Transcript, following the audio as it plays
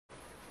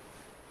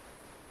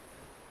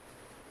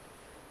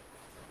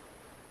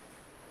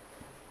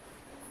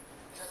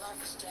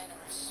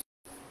generous.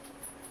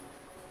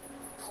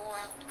 Pour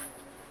out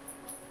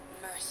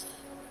mercy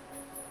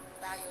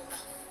by your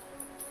love.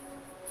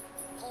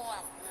 Pour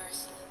out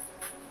mercy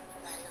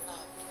by your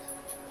love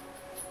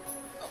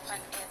upon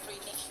every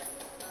nation.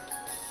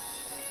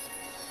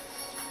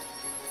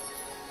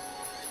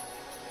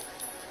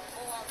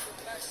 Pour out your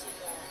mercy,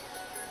 Lord.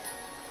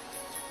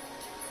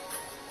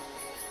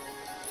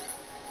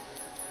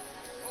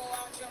 Pour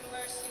out your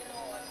mercy,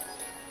 Lord.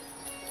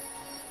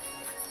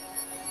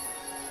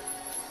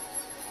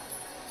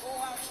 Pour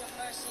out your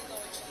mercy,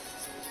 Lord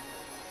Jesus.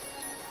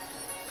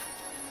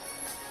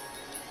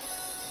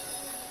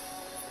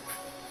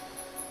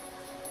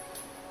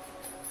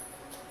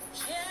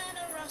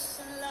 Generous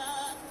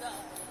love,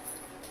 God.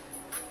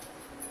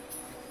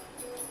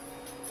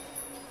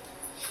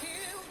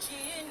 Huge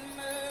in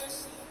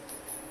mercy.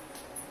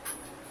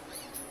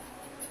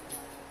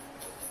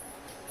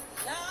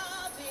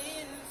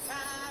 Loving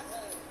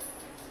Father.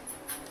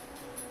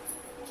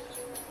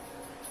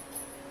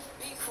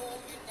 Before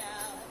you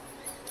now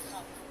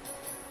come.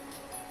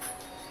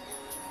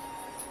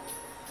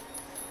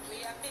 We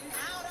have been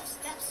out of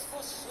steps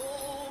for so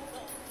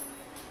long.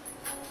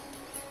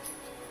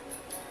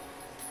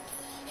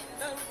 In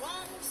the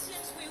wrong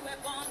since we were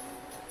born.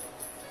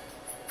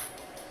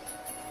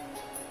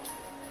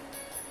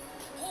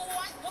 Who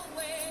wipe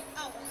away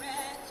our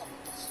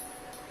records,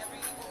 every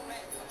evil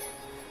record,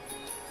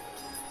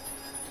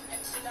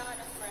 and start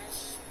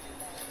afresh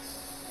with us.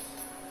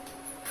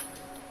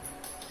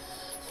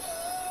 Oh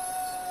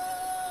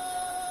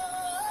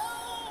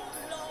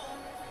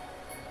Lord,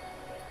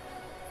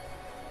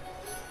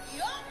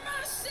 your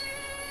mercy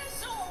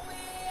is all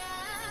we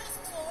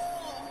ask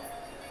for.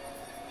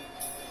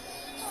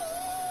 Oh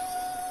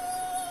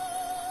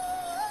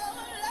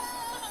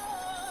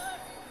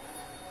Lord,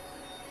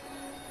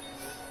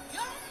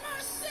 your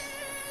mercy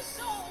is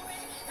all we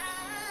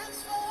ask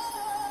for.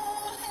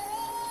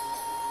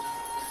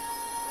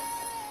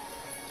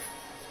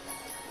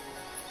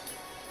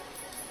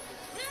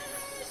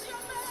 Release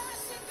your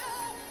mercy,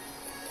 God.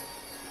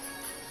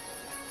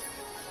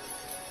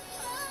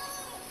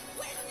 Oh,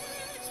 we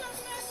need your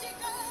mercy,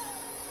 God.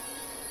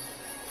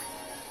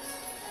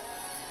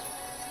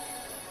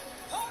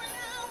 Pouring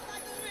out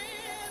like a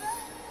river.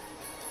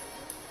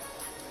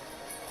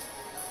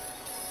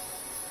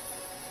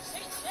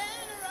 Say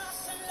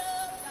generous and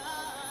love,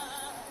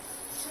 God.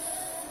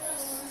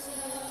 Generous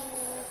love.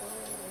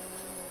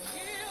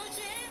 Huge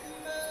in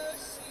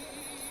mercy.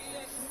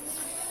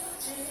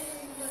 Huge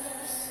in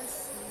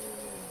mercy.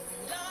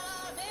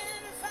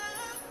 Loving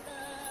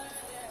Father.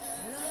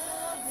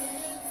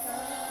 Loving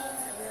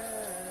Father.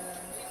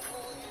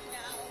 Before you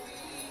now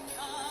we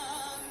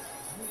come.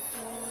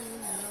 Before you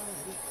now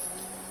we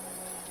come.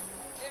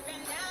 We've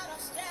been out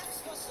of steps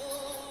for so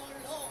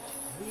long.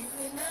 We've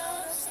been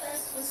out of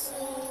steps for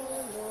so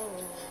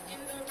long.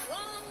 In the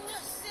wrong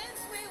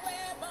since we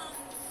were born.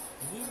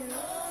 In the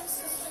wrong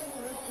since we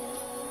were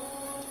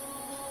born.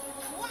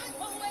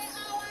 Wipe away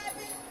our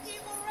every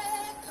evil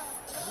record.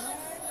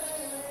 Wipe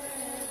away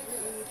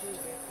every evil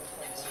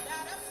record. And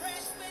start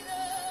afresh with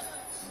us.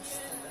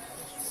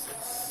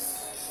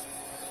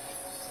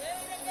 Say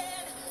it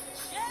again.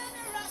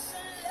 Generous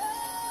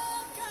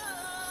love,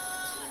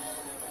 God.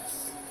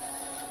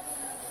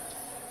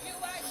 You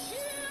are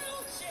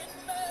huge in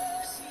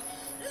mercy,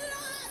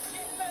 large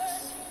in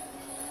mercy.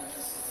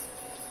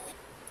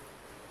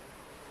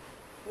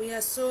 We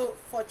are so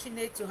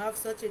fortunate to have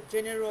such a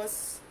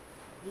generous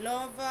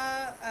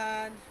lover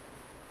and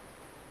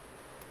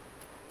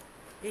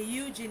a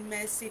huge in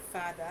mercy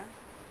Father.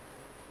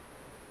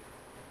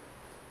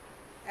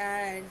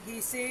 And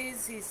he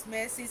says his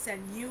mercies are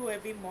new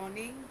every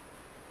morning.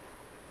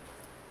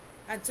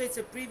 And so it's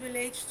a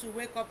privilege to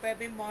wake up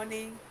every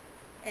morning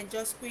and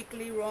just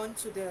quickly run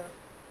to the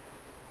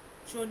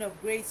throne of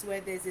grace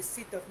where there's a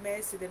seat of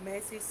mercy, the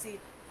mercy seat,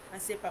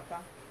 and say,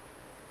 Papa,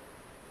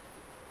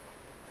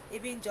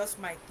 even just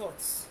my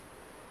thoughts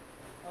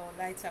or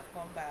lights have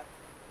come back.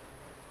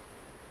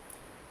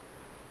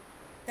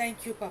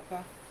 Thank you,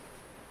 Papa.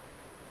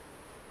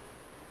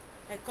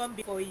 I come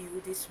before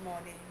you this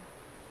morning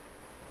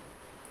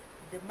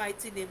in the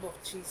mighty name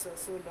of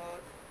Jesus, oh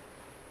Lord,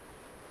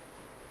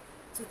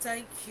 to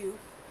thank you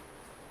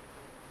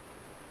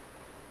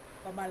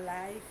for my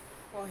life,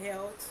 for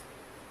health,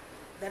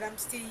 that I'm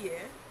still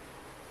here.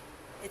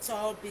 It's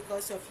all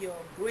because of your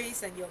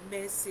grace and your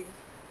mercy.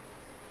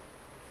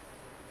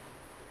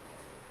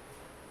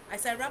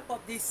 As I wrap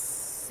up this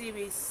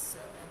series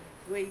on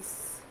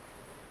grace,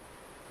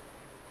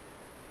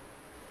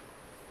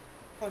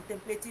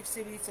 contemplative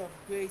series of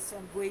grace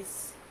on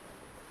grace,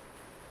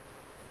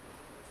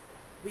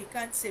 we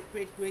can't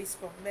separate grace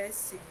from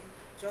mercy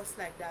just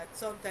like that.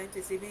 Sometimes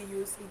it's even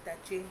used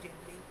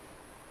interchangeably.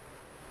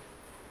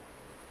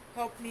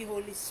 Help me,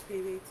 Holy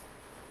Spirit,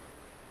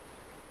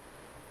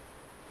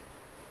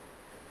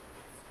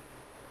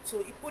 so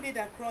you put it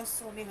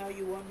across only how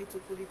you want me to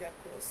put it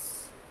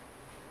across.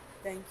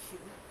 Thank you.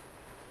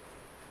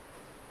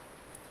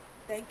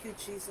 Thank you,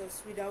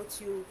 Jesus. Without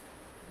you,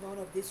 none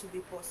of this will be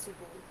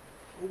possible.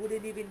 we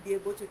wouldn't even be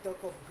able to talk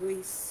of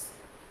grace.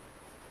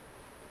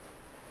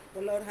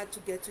 The Lord had to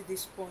get to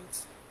this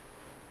point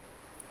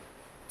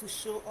to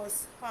show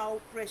us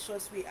how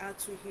precious we are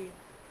to Him.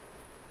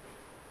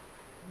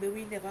 May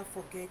we never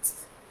forget.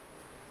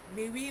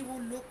 May we who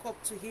look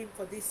up to Him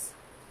for this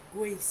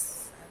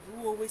grace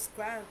and who always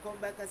cry and come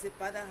back and say,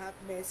 Father, have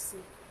mercy.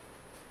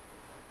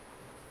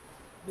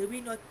 May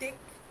we not take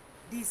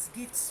these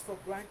gifts for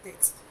granted.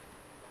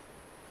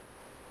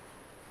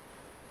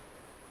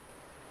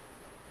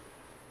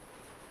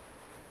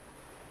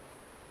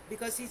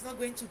 Because He's not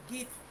going to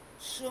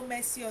show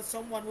mercy on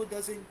someone who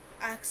doesn't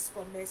ask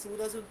for mercy, who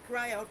doesn't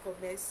cry out for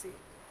mercy.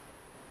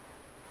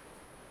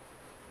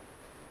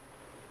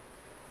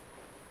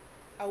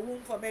 A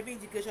womb from every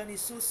indication is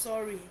so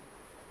sorry,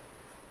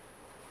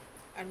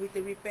 and with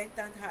a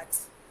repentant heart,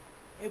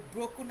 a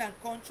broken and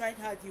contrite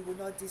heart, you will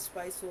not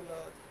despise, O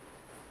Lord.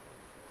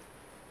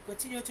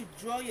 Continue to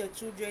draw your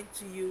children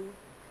to you,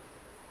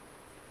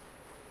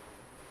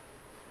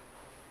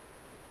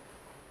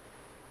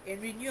 and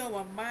renew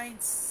our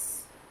minds.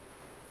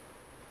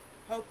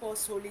 Help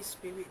us, Holy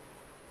Spirit,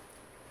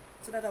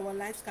 so that our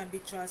lives can be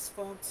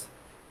transformed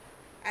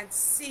and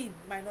sin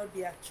might not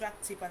be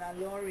attractive and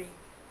alluring.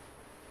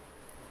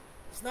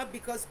 It's not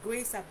because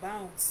grace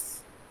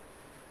abounds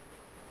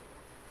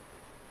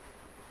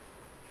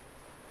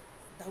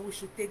that we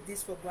should take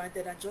this for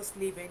granted and just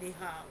live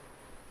anyhow.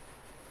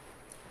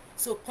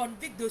 So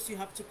convict those you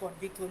have to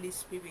convict, Holy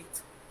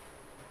Spirit.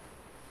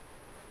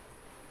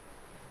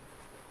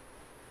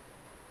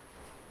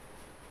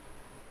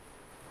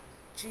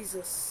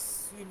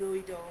 Jesus, you know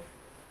it all.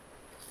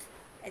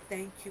 I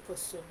thank you for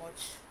so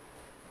much.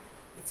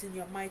 It's in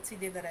your mighty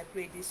name that I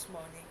pray this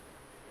morning.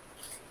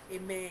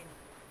 Amen.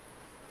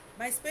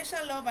 My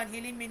special love and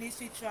healing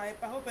ministry tribe,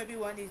 I hope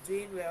everyone is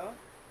doing well.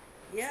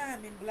 Yeah,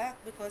 I'm in black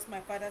because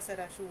my father said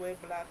I should wear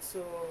black,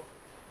 so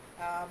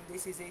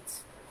this is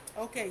it.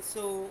 Okay,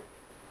 so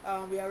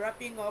we are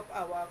wrapping up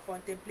our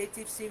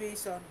contemplative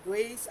series on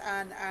grace,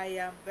 and I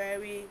am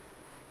very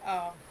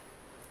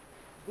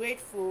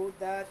grateful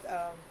that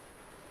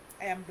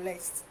I am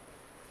blessed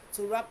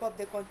to wrap up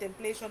the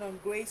contemplation on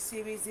grace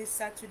series this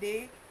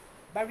Saturday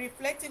by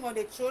reflecting on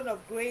the throne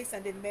of grace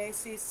and the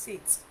mercy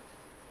seat.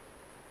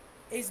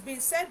 It's been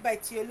said by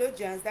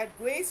theologians that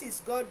grace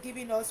is God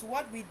giving us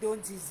what we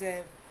don't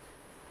deserve.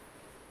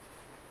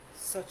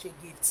 Such a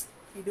gift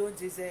you don't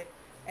deserve,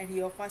 and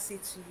He offers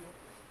it to you.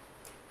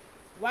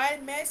 While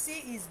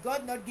mercy is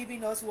God not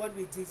giving us what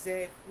we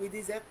deserve. We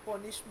deserve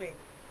punishment.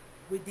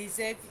 We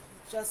deserve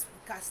just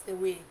cast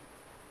away.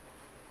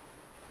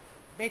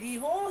 But He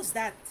holds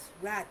that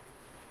wrath.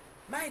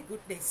 My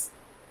goodness.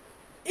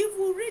 If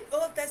we read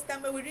Old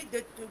Testament, we read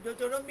the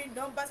Deuteronomy,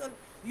 Numbers,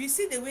 you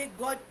see the way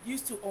God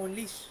used to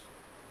unleash.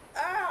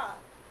 I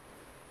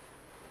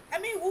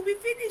mean, we'll be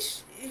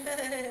finished.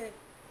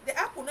 The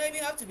ark will not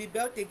even have to be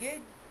built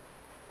again.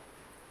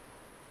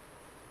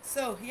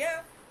 So,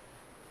 yeah,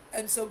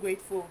 I'm so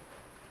grateful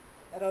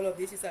that all of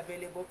this is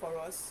available for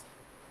us.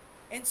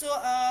 And so,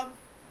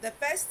 the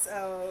first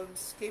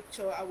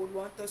scripture I would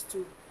want us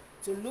to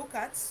look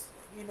at,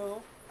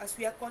 as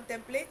we are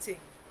contemplating,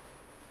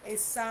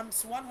 is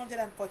Psalms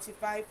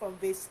 145 from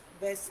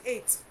verse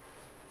 8.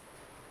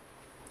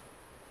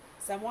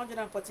 Psalm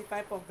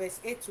 145 from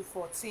verse 8 to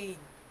 14.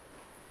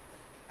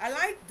 I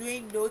like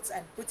doing notes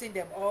and putting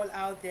them all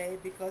out there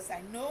because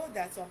I know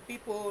that some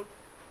people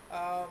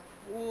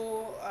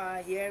who are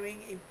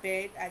hearing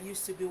impaired, I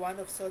used to be one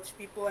of such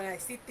people, and I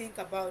still think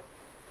about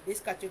this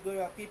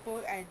category of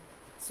people. And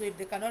so if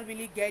they cannot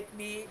really get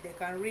me, they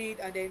can read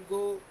and then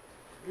go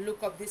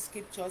look up these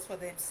scriptures for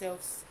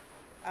themselves.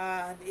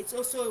 And it's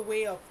also a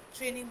way of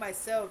training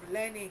myself,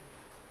 learning.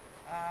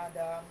 And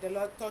the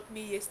Lord taught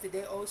me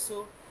yesterday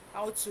also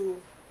how to,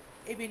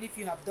 even if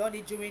you have done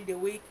it during the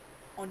week,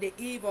 on the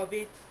eve of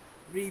it,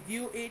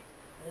 review it,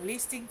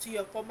 listening to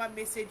your former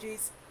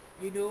messages,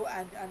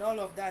 and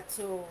all of that.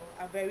 So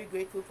I'm very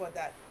grateful for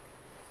that.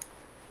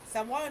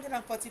 Psalm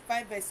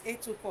 145 verse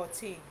 8 to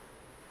 14.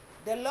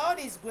 The Lord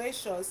is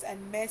gracious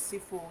and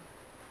merciful,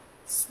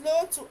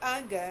 slow to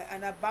anger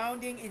and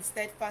abounding in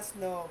steadfast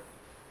love.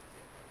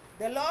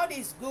 The Lord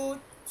is good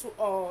to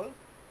all,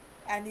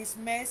 and His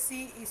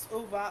mercy is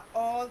over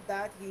all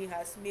that He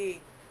has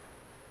made.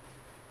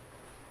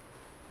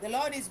 The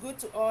Lord is good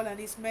to all, and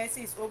His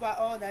mercy is over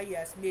all that He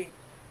has made.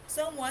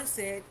 Someone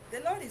said,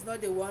 the Lord is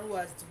not the one who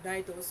has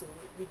denied us or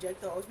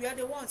rejected us. We are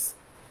the ones.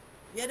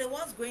 We are the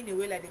ones going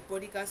away like the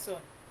prodigal son.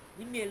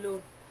 Leave me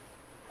alone.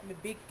 I'm a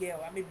big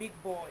girl. I'm a big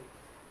boy.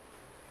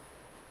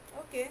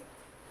 Okay.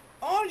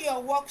 All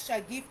your works shall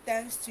give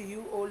thanks to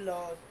you, O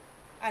Lord,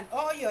 and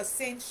all your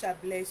saints shall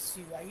bless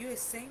you. Are you a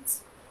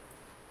saint?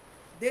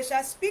 They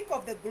shall speak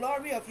of the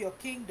glory of your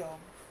kingdom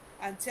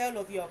and tell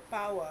of your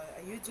power.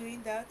 Are you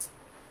doing that?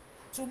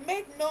 To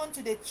make known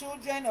to the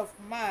children of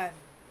man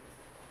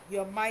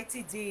your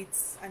mighty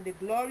deeds and the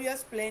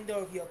glorious splendor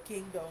of your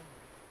kingdom.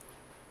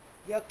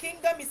 Your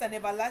kingdom is an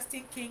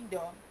everlasting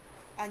kingdom,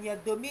 and your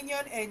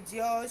dominion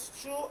endures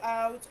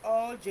throughout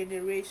all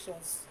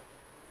generations.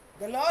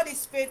 The Lord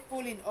is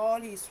faithful in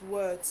all his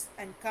words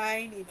and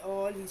kind in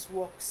all his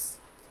works.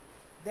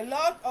 The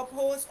Lord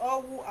upholds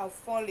all who are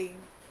falling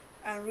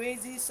and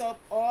raises up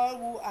all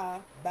who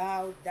are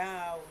bowed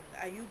down.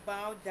 Are you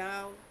bowed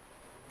down?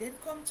 Then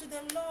come to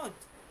the Lord.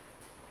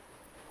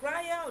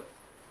 Cry out.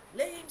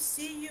 Let him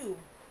see you.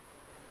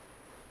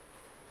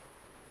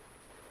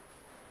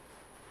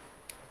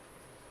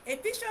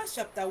 Ephesians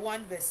chapter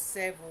 1 verse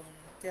 7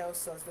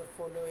 tells us the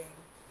following.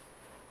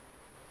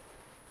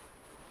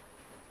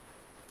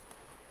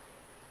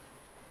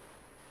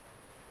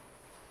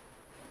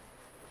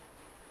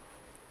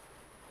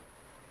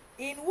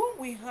 In whom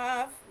we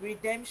have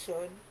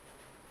redemption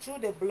through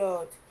the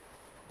blood,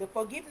 the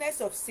forgiveness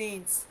of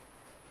sins,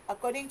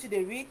 according to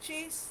the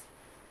riches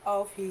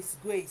of his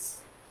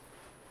grace.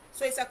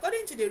 So it's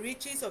according to the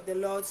riches of the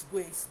Lord's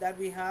grace that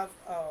we have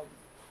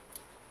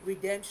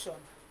redemption.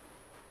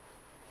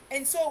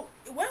 And so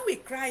when we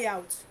cry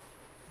out,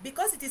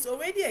 because it is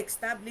already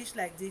established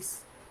like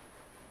this,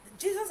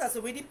 Jesus has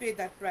already paid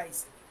that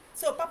price.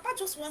 So Papa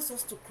just wants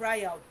us to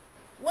cry out.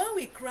 When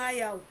we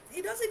cry out,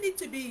 it doesn't need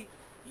to be,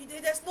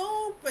 there's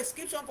no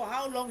prescription for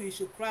how long you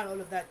should cry and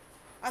all of that.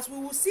 As we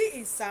will see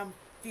in Psalm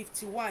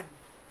 51,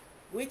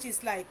 which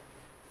is like,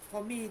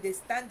 for me, the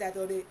standard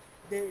or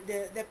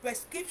the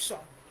prescription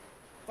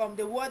from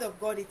the word of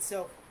God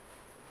itself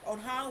on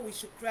how we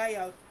should cry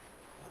out.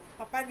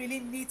 Papa really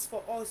needs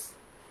for us.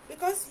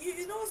 Because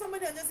you know,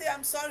 somebody will just say,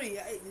 I'm sorry.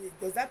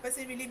 Does that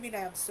person really mean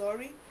I am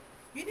sorry?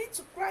 You need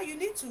to cry. You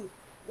need to,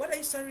 what are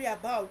you sorry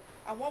about?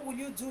 And what will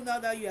you do now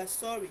that you are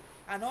sorry?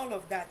 And all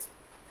of that.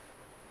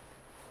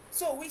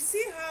 So we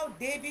see how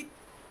David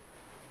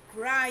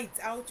cried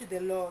out to the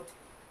Lord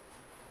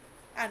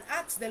and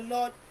asked the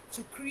Lord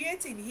to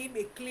create in him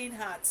a clean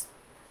heart.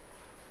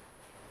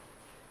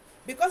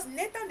 Because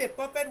Nathan the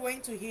prophet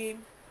went to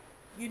him,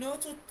 you know,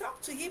 to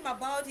talk to him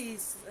about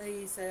his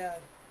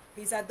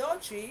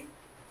adultery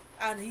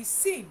and his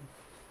sin.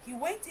 He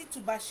went into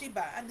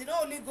Bathsheba, and did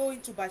not only go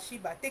into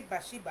Bathsheba, take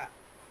Bathsheba.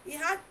 He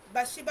had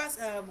Bathsheba's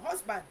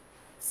husband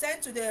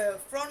sent to the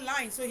front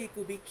line so he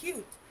could be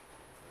killed.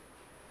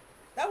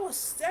 That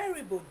was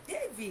terrible.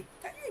 David,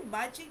 can you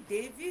imagine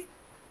David?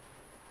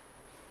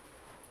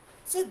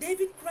 So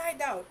David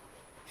cried out,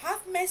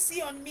 have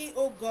mercy on me,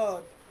 O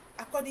God,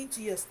 according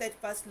to your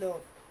steadfast love.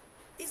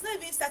 It's not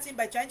even starting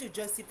by trying to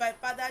justify,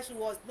 Father, she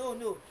was.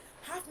 No.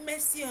 Have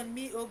mercy on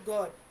me, O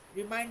God,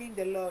 reminding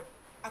the Lord,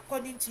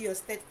 according to your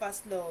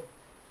steadfast love.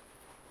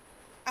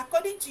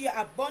 According to your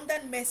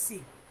abundant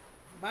mercy,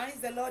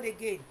 reminds the Lord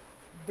again,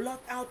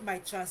 blot out my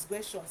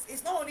transgressions.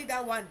 It's not only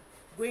that one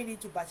going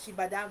into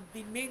Bathsheba, there have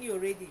been many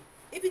already.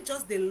 Even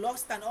just the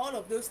lust and all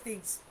of those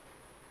things.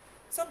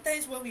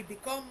 Sometimes when we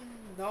become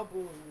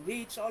noble,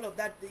 rich, all of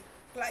that,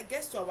 it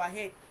gets to our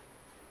head.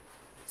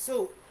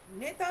 So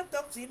Nathan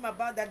talked to him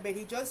about that, but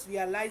he just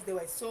realized there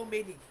were so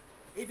many.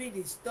 Even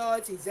his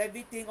thoughts, his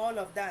everything, all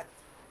of that.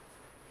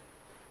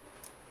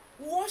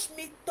 Wash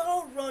me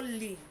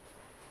thoroughly.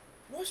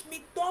 Wash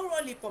me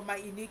thoroughly from my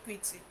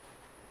iniquity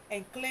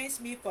and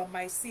cleanse me from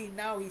my sin.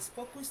 Now he's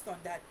focused on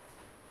that.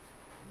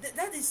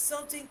 That is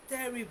something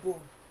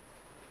terrible.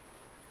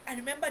 I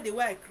remember the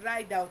way I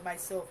cried out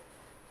myself,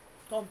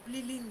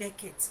 completely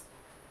naked.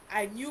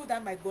 I knew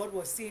that my God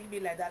was seeing me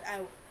like that.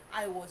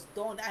 I was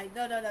done.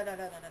 No.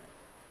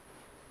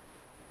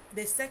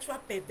 The sexual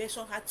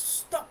perversion had to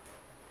stop.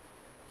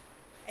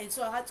 And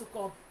so I had to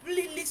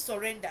completely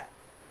surrender.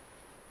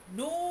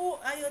 No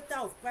iota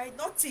of pride,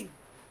 nothing.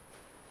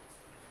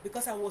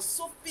 Because I was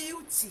so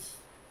filthy.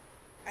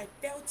 I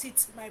felt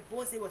it. My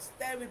bones, it was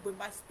terrible.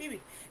 My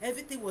spirit,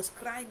 everything was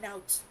crying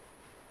out.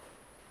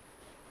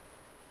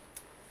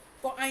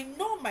 For I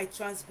know my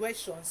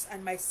transgressions,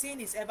 and my sin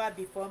is ever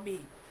before me.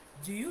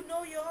 Do you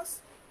know yours?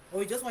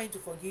 Or you just want him to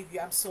forgive you?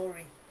 I'm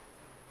sorry.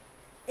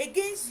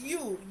 Against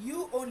you,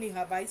 you only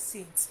have I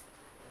sinned.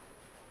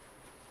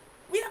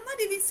 We have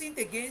not even sinned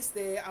against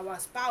our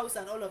spouse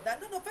and all of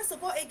that. No, first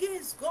of all,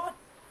 against God.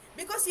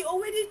 Because he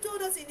already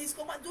told us in his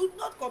command, do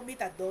not commit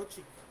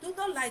adultery. Do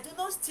not lie. Do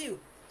not steal.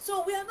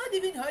 So we are not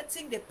even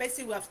hurting the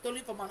person we have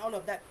stolen from and all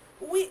of that.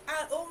 We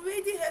are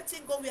already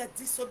hurting God. We are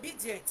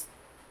disobedient.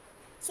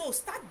 So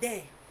start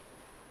there.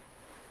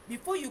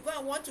 Before you go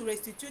and want to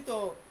restitute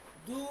or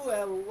do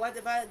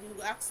whatever,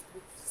 you ask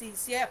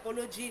sincere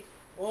apology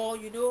or,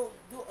 you know,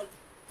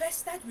 first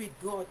start with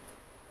God.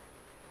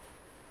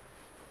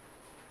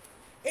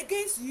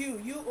 Against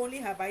you, you only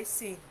have I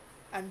sinned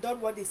and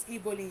done what is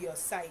evil in your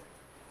sight,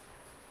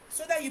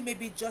 so that you may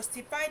be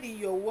justified in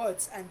your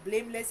words and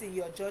blameless in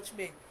your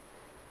judgment.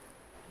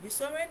 You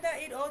surrender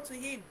it all to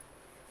him.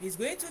 He's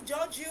going to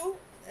judge you.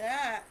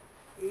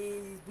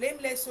 He's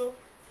blameless. So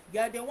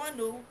you are the one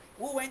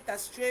who went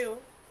astray,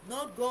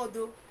 not God.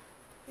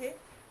 Okay?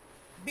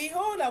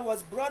 Behold, I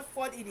was brought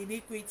forth in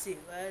iniquity.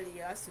 Well, he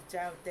has to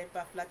try to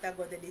temper, flatter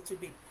God a little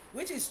bit,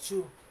 which is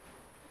true.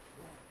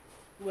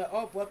 We were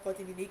all brought forth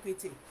in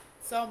iniquity.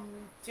 Some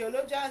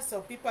theologians,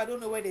 some people, I don't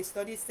know where they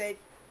studied, said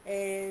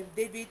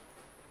David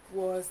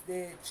was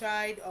the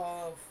child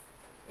of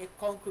a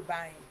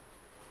concubine.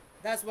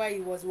 That's why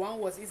one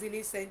was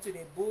easily sent to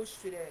the bush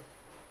to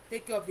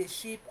take care of the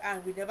sheep,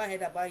 and we never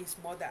heard about his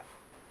mother.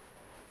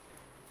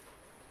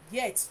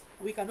 Yet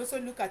we can also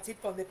look at it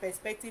from the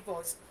perspective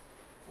of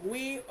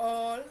we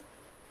all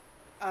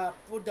are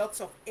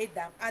products of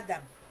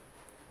Adam,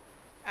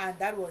 and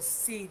that was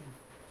sin.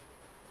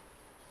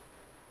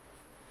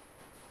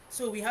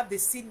 So we have the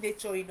sin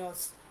nature in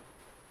us.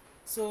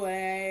 So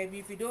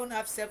if you don't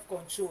have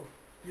self-control,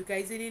 you can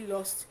easily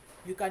lost.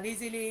 You can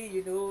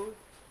easily, go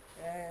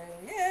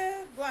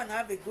and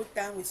have a good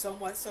time with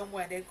someone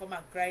somewhere and then come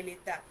and cry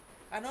later,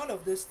 and all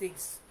of those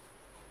things.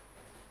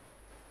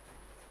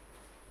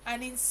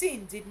 And in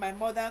sin did my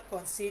mother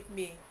conceive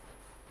me.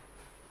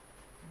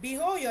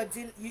 Behold,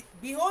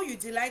 you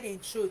delight in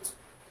truth,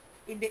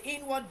 in the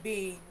inward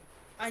being,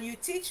 and you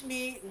teach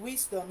me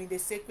wisdom in the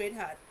sacred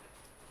heart.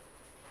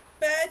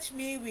 Purge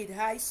me with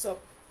hyssop,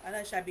 and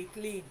I shall be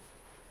clean.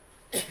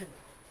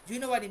 Do you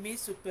know what it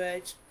means to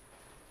purge?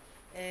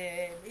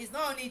 It's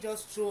not only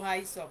just throw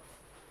hyssop.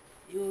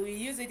 You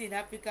use it in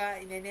Africa,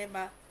 in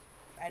enema.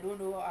 I don't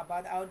know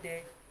about out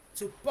there,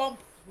 to pump.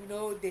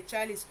 The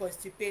child is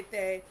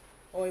constipated,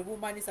 or a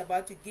woman is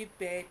about to give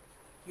birth.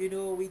 We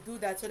do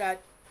that so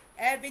that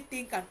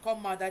everything can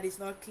come out that is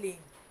not clean.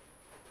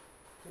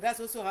 So that's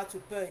also how to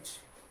purge.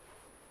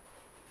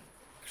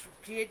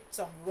 Create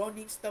some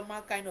running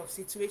stomach kind of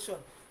situation,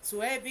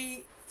 so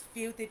every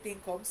filthy thing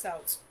comes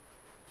out.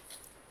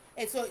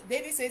 And so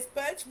David says,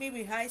 purge me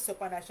with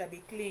hyssop and I shall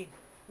be clean.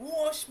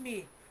 Wash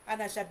me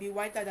and I shall be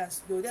whiter than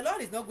snow. The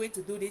Lord is not going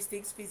to do these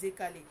things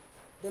physically.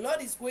 The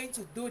Lord is going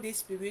to do this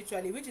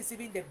spiritually, which is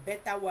even the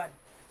better one,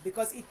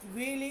 because it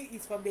really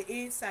is from the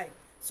inside.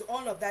 So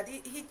all of that,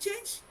 he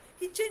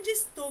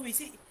changes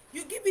stories.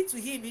 You give it to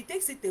him, he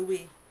takes it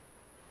away.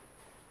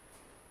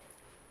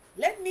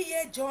 Let me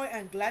hear joy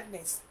and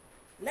gladness.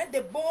 Let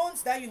the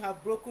bones that you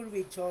have broken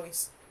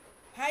rejoice.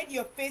 Hide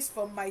your face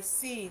from my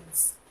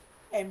sins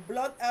and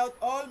blot out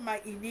all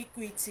my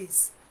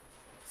iniquities.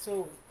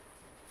 So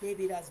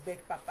David has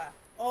begged Papa.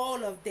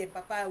 All of them,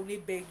 Papa, I only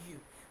beg you.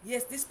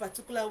 Yes, this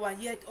particular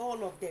one, yet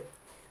all of them.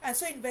 And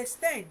so in verse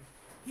 10,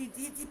 he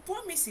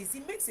promises,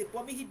 he makes a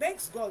promise, he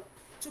begs God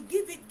to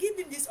give him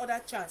this other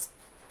chance.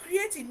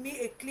 Create in me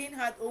a clean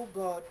heart, O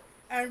God,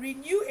 and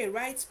renew a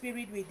right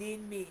spirit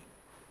within me.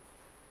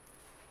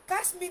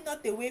 Cast me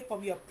not away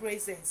from your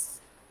presence,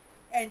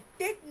 and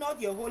take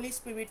not your Holy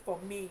Spirit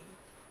from me.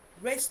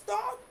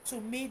 Restore to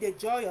me the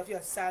joy of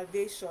your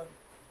salvation,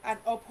 and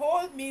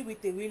uphold me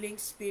with a willing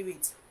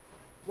spirit.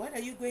 What are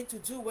you going to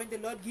do when the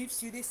Lord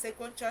gives you this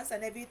second chance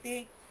and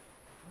everything?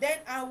 Then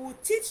I will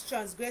teach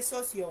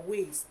transgressors your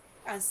ways,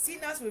 and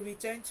sinners will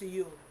return to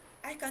you.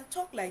 I can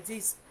talk like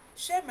this,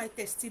 share my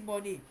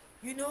testimony.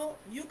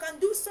 You can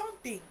do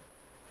something.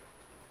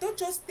 Don't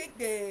just take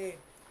the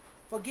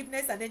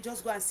forgiveness and then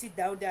just go and sit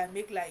down there and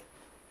make like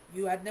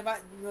you had never.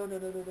 No.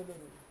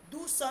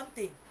 Do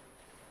something.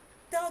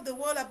 Tell the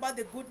world about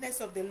the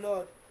goodness of the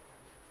Lord.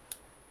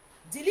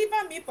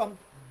 Deliver me from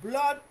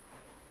blood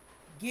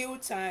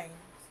guiltiness,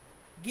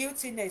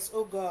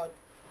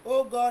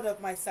 O God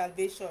of my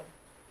salvation,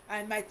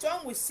 and my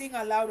tongue will sing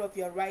aloud of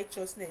your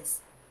righteousness.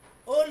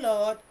 O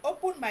Lord,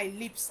 open my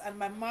lips, and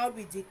my mouth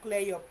will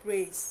declare your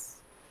praise.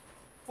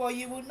 For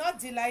you will not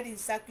delight in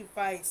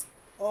sacrifice,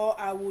 or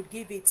I would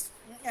give it.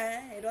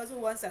 It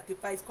doesn't want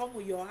sacrifice. Come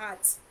with your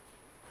heart.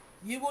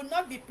 You will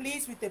not be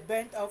pleased with the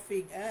burnt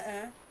offering.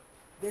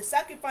 The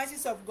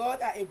sacrifices of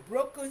God are a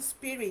broken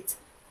spirit,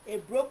 a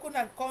broken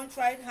and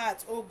contrite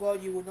heart. Oh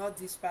God, you will not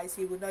despise.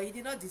 He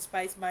did not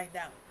despise mine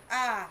now.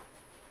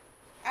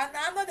 And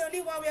I'm not the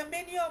only one. We are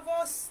many of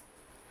us.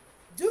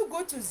 Do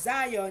good to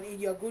Zion in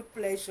your good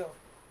pleasure.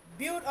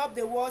 Build up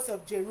the walls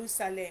of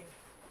Jerusalem.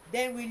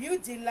 Then will you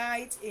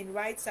delight in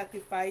right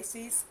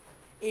sacrifices,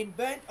 in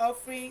burnt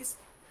offerings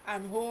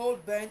and whole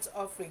burnt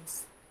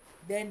offerings.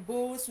 Then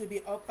bulls will be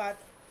offered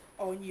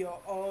on your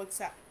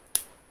altar.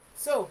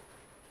 So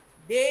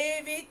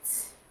David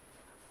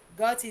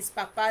got his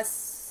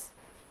papa's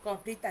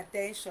complete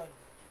attention,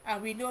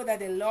 and we know that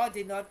the Lord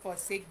did not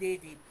forsake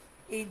David.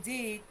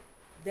 Indeed,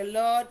 the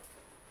Lord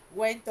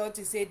went on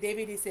to say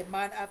David is a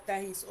man after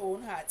his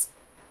own heart,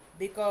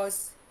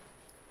 because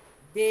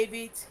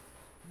David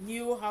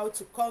knew how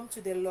to come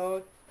to the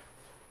Lord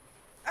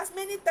as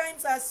many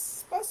times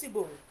as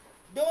possible.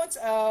 Don't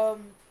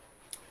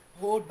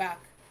hold back.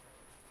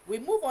 We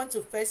move on to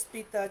 1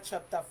 Peter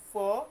chapter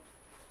 4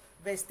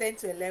 verse 10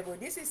 to 11.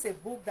 This is a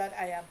book that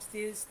I am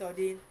still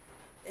studying.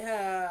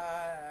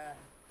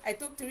 I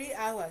took 3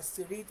 hours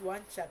to read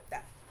one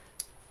chapter.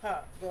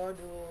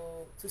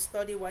 To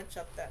study one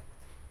chapter.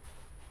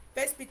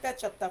 1 Peter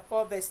chapter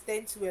 4 verse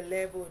 10 to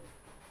 11.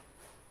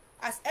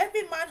 As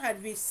every man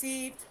had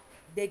received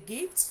the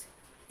gift,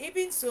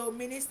 even so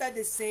minister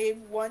the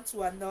same one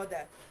to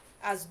another,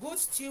 as good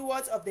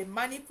stewards of the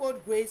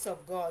manifold grace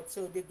of God.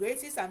 So the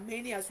graces are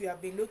many, as we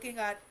have been looking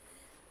at,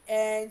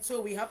 and so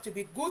we have to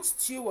be good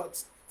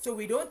stewards, so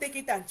we don't take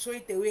it and throw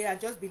it away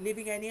and just be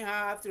living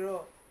anyhow. After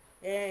all,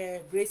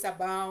 grace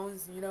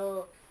abounds,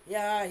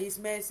 his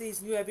mercy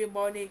is new every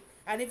morning,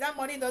 and if that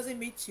morning doesn't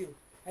meet you,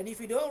 And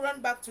if you don't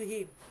run back to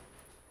him,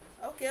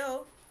 okay,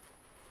 oh,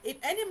 if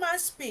any man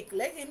speak,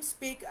 let him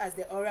speak as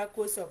the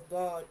oracles of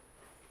God.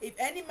 If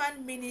any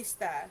man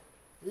minister,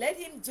 let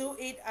him do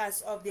it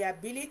as of the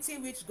ability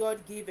which God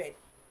giveth,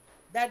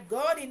 that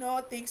God in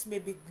all things may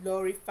be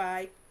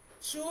glorified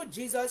through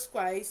Jesus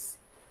Christ,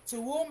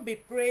 to whom be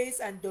praise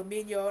and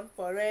dominion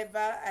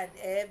forever and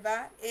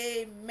ever.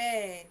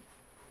 Amen.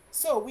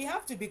 So we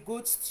have to be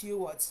good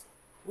stewards.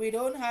 We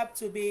don't have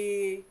to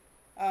be,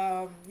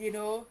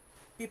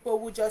 people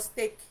who just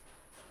take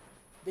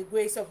the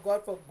grace of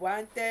God for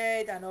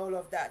granted and all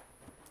of that.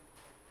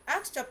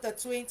 Acts chapter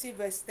 20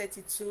 verse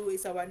 32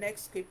 is our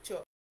next scripture.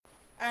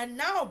 And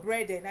now,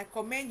 brethren, I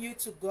commend you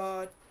to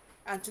God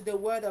and to the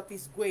word of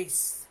his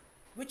grace,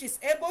 which is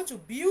able to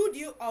build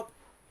you up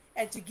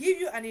and to give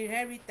you an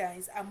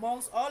inheritance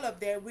amongst all of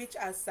them which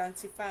are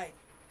sanctified.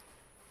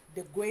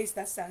 The grace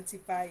that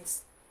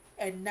sanctifies.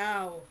 And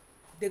now,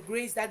 the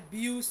grace that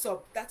builds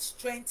up, that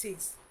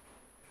strengthens.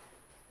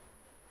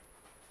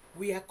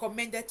 We are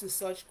commended to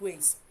such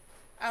grace.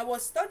 I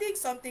was studying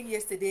something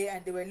yesterday,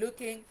 and they were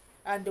looking,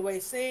 and they were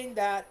saying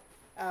that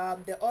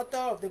the author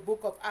of the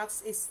book of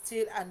Acts is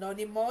still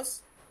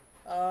anonymous,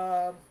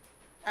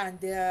 and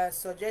their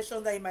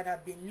suggestion that it might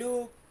have been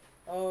Luke,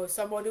 or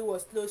somebody who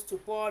was close to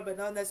Paul, but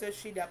not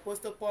necessarily the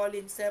Apostle Paul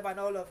himself, and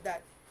all of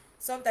that.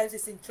 Sometimes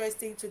it's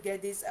interesting to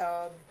get this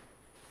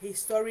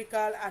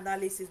historical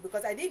analysis,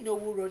 because I didn't know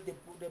who wrote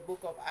the book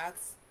of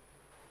Acts,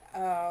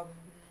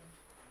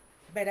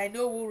 but I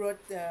know who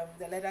wrote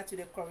the letter to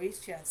the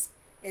Corinthians.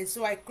 And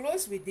so I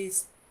close with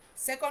this.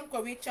 2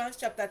 Corinthians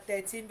chapter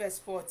 13 verse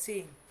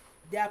 14.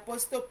 The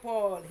Apostle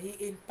Paul, he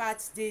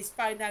imparts these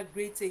final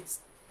greetings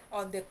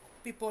on the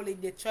people in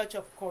the church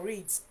of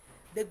Corinth.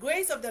 The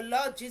grace of the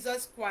Lord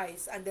Jesus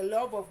Christ and the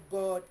love of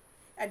God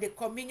and the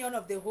communion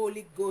of the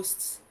Holy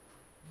Ghost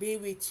be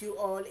with you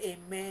all.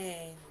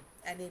 Amen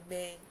and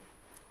amen.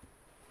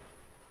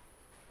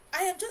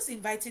 I am just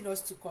inviting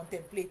us to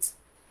contemplate.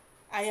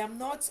 I am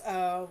not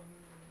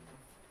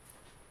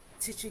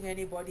teaching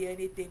anybody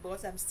anything,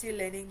 because I'm still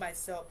learning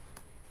myself.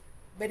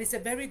 But it's a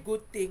very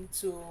good thing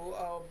to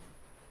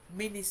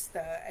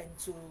minister and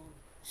to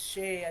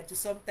share, and to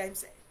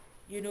sometimes,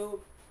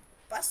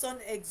 pass on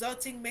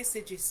exalting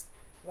messages,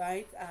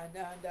 right?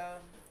 And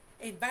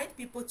invite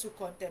people to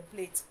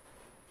contemplate.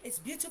 It's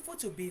beautiful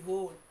to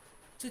behold,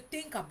 to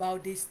think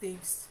about these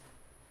things,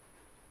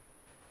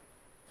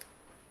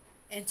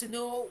 and to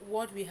know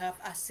what we have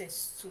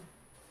access to,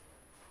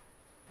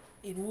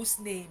 in whose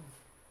name,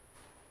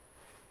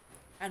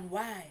 and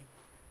why.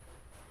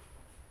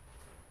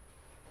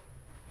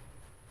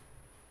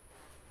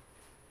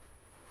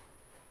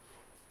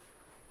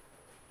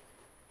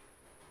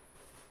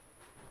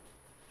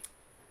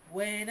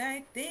 When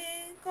I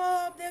think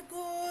of the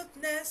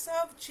goodness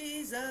of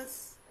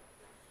Jesus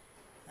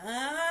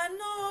and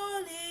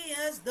all he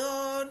has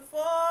done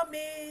for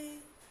me,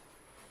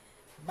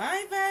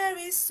 my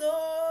very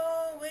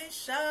soul will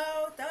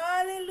shout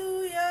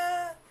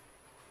hallelujah.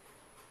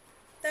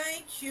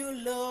 Thank you,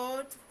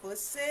 Lord, for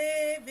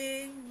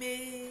saving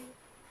me.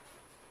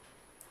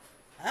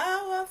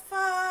 Our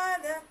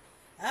Father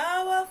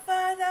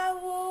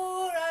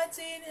who art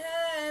in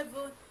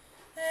heaven,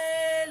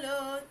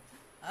 hallowed,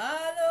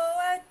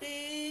 hallowed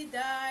be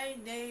thy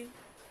name.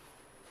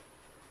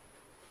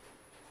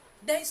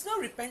 There is no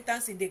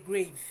repentance in the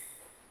grave.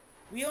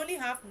 We only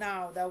have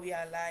now that we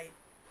are alive.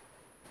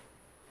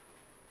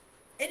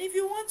 And if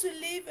you want to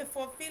live a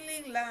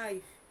fulfilling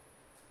life,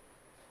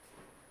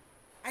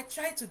 I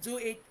try to do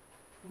it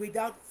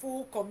without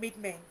full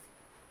commitment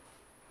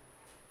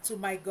to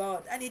my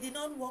God, and it did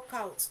not work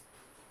out.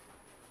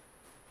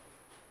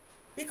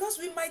 Because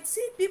we might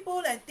see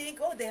people and think,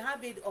 oh, they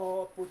have it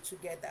all put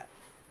together.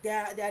 They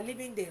are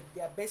living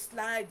their best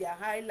life, their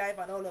high life,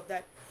 and all of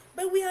that.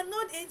 But we are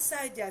not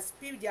inside their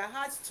spirit, their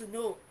hearts, to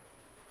know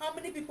how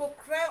many people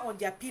cry on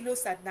their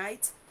pillows at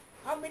night,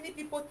 how many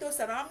people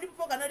toast, and how many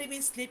people cannot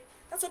even sleep.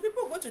 That's why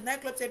people go to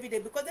nightclubs every day,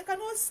 because they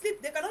cannot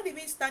sleep, they cannot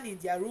even stand in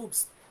their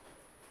rooms.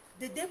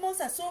 The demons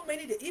are so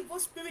many, the evil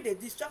spirit, they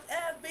distract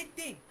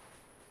everything.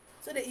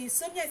 So the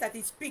insomnia is at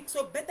its peak.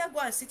 So better go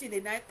and sit in a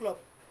nightclub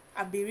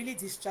and be really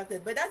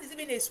distracted. But that is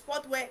even a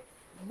spot where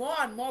more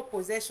and more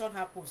possession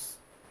happens.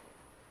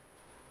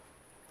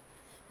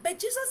 But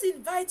Jesus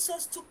invites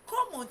us to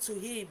come unto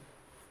him,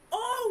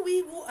 all we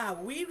who are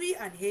weary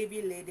and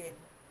heavy laden.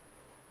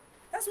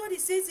 That's what he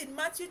says in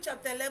Matthew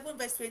chapter 11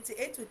 verse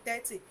 28 to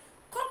 30.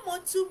 Come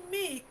unto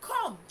me,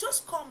 come,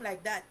 just come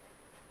like that.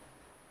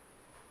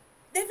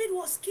 David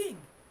was king.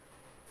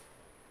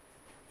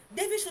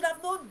 David should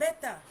have known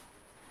better.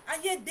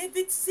 And yet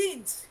David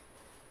sinned.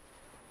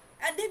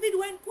 And David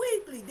went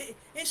quickly.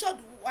 In short,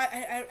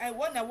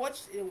 when I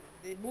watched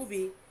the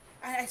movie,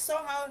 I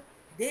saw how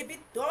David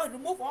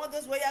removed all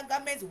those royal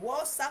garments,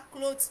 wore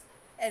sackcloth,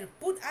 and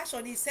put ash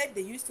on his head.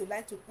 They used to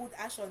like to put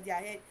ash on their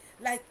head.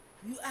 Like,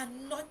 you are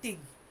nothing.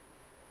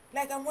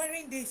 Like, I'm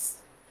wearing this.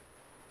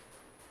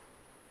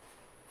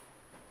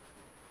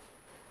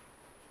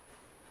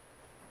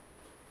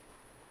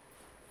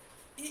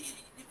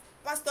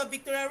 Pastor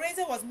Victoria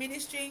Reza was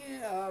ministering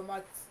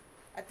at,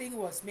 I think it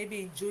was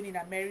maybe in June in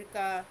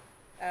America,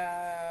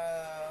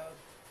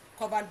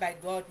 covered by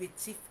God with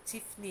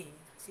Tiffany,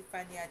 she's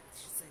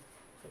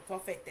the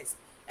prophetess.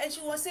 And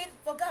she was saying,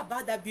 forget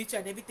about that beauty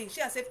and everything.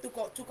 She herself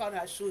took out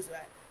her shoes,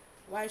 right?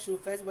 Why should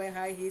first wear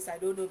high heels? I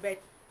don't know,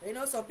 but you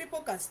know, some people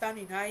can stand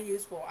in high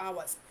heels for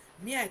hours.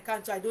 Me, I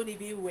can't, so I don't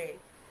even wear.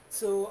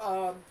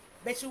 So,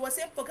 but she was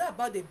saying, forget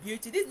about the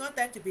beauty. This is not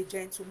time to be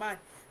gentleman.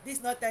 This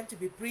is not time to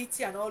be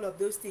pretty and all of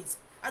those things.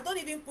 I don't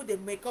even put the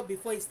makeup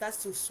before it starts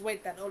to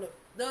sweat and all of.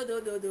 No.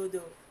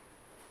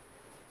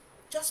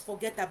 Just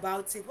forget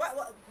about it.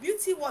 What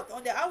beauty? What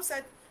on the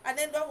outside, and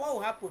then what will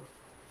happen?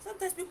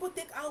 Sometimes people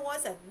take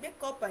hours and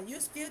makeup and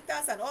use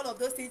filters and all of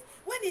those things.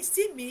 When they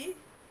see me,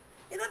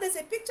 you know, there's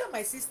a picture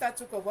my sister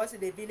took of us in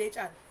the village,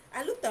 and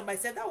I looked at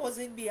myself. That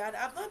wasn't me, and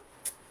I've not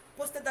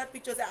posted that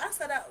picture. So I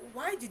asked her that,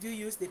 why did you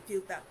use the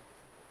filter?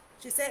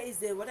 She said it's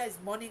the what is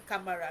morning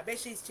camera, but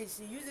she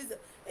uses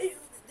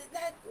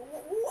like,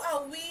 who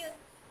are we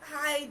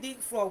hiding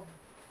from?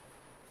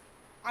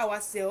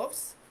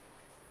 Ourselves,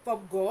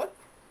 from God?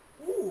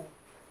 Who?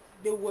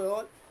 The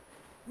world?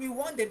 We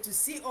want them to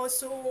see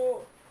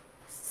also,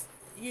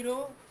 you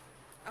know.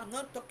 I'm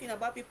not talking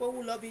about people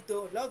who love it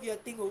or love your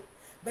thing,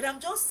 but I'm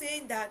just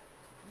saying that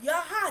your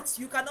heart,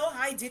 you cannot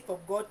hide it from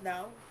God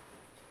now.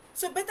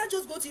 So better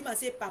just go to him and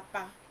say,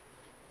 Papa,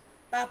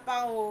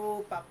 Papa,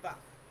 oh Papa.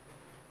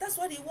 That's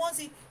what he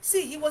wants.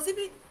 See, he was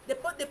even the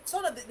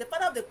son of the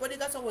father of the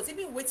prodigal son was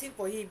even waiting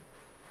for him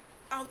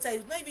outside.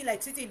 It's not even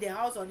like sitting in the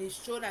house on his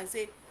throne and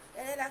say,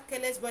 that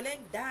careless boy, let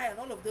him die and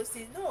all of those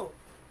things. No.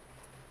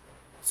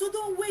 So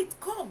don't wait.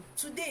 Come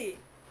today,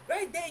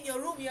 right there in your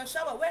room, your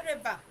shower,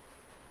 wherever.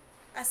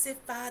 I say,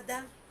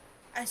 Father,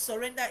 I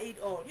surrender it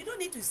all. You don't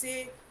need to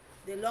say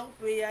the long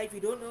prayer if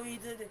you don't know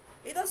it.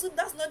 It doesn't.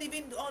 That's not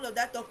even all of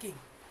that talking.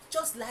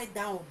 Just lie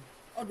down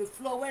on the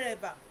floor,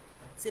 wherever.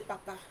 Say,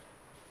 Papa.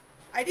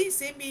 I didn't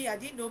say me. I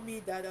didn't know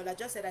me that all. I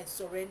just said I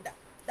surrender.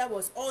 That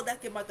was all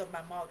that came out of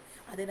my mouth.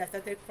 And then I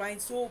started crying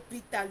so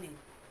bitterly.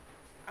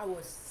 I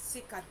was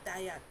sick and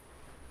tired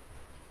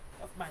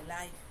of my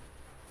life.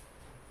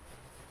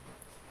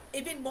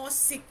 Even more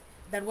sick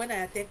than when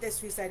I attempted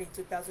suicide in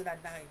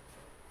 2009.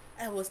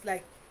 I was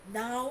like,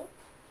 now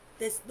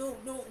there's no,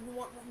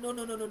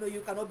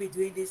 you cannot be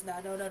doing this now.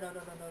 No.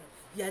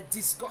 You are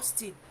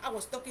disgusting. I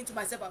was talking to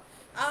myself.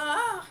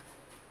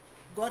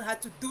 God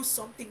had to do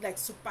something like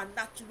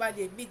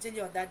supernaturally immediately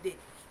on that day,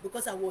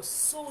 because I was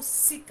so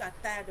sick and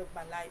tired of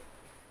my life.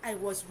 I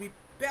was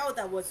repelled,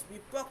 I was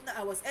repugnant,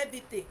 I was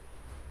everything.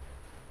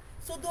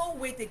 So don't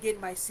wait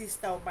again, my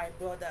sister or my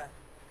brother.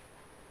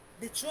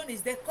 The throne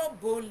is there. Come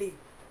boldly.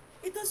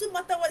 It doesn't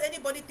matter what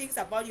anybody thinks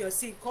about your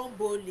sin. Come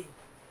boldly.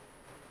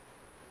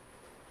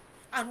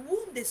 And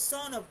whom the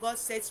Son of God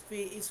sets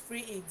free is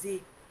free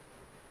indeed.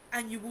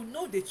 And you will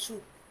know the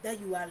truth, that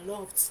you are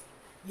loved,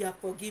 you are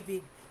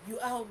forgiven, you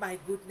are, oh my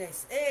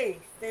goodness. Hey,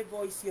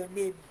 favor is your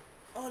name.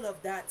 All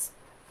of that.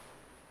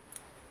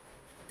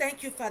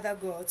 Thank you, Father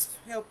God.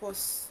 Help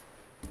us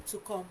to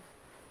come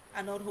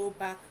and not hold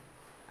back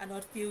and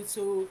not feel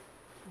so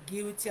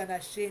guilty and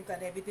ashamed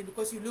and everything,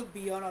 because you look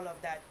beyond all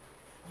of that.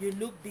 You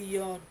look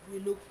beyond. You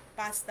look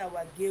past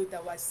our guilt,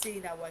 our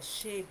sin, our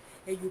shame,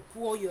 and you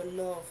pour your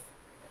love.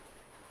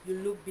 You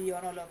look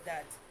beyond all of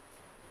that.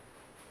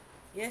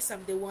 Yes,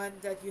 I'm the one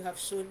that you have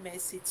shown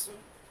mercy to.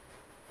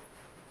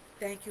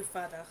 Thank you,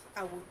 Father.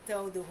 I will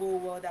tell the whole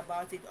world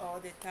about it all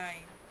the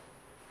time.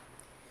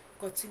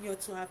 Continue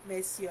to have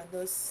mercy on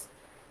us.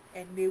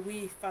 And may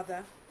we,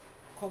 Father,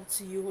 come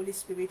to you. Holy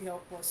Spirit,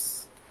 help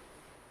us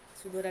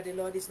to know that the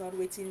Lord is not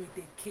waiting with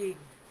a cane.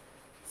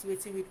 He's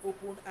waiting with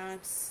open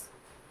arms.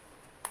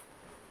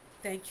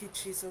 Thank you,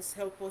 Jesus.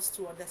 Help us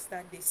to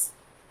understand this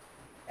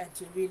and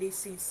to really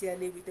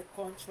sincerely, with a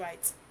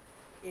contrite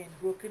and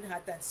broken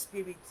heart and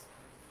spirit,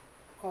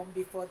 come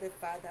before the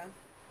Father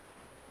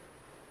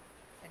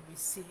and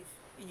receive.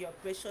 In your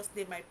precious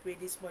name I pray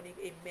this morning.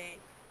 Amen.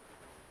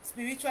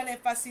 Spiritual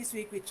Emphasis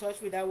Week with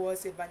Church Without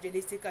Walls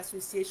Evangelistic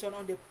Association,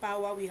 on the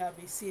power we have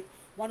received.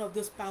 One of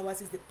those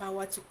powers is the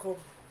power to come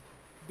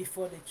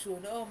before the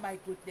throne. Oh my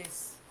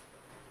goodness.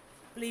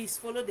 Please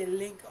follow the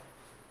link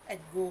and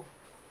go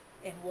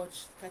and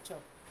watch, catch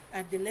up.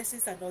 And the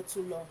lessons are not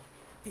too long.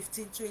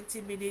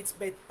 15-20 minutes,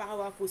 but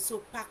powerful, so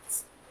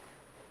packed.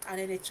 And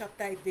then a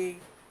chapter a day.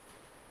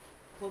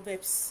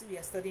 Proverbs, we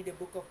are studying the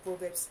book of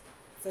Proverbs.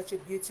 Such a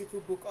beautiful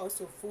book,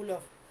 also full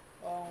of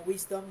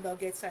wisdom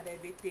nuggets and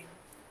everything.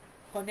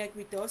 Connect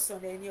with us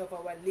on any of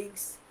our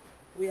links.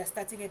 We are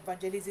starting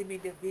evangelism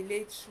in the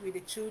village with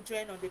the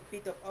children on the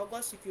 5th of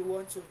August. If you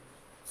want to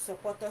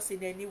support us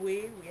in any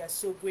way, we are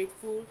so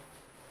grateful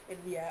and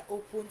we are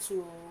open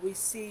to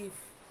receive.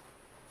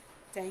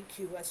 Thank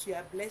you. As you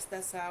are blessed,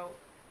 that's how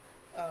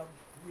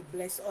you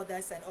bless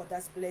others and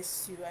others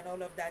bless you and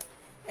all of that,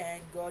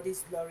 and God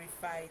is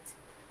glorified.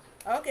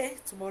 Okay,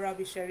 tomorrow I'll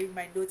be sharing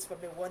my notes from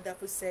a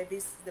wonderful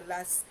service, the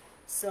last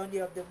Sunday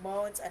of the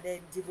month, and then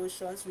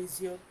devotions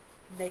resume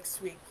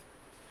next week.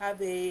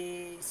 Have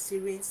a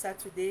serene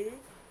Saturday.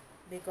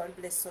 May God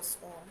bless us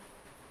all.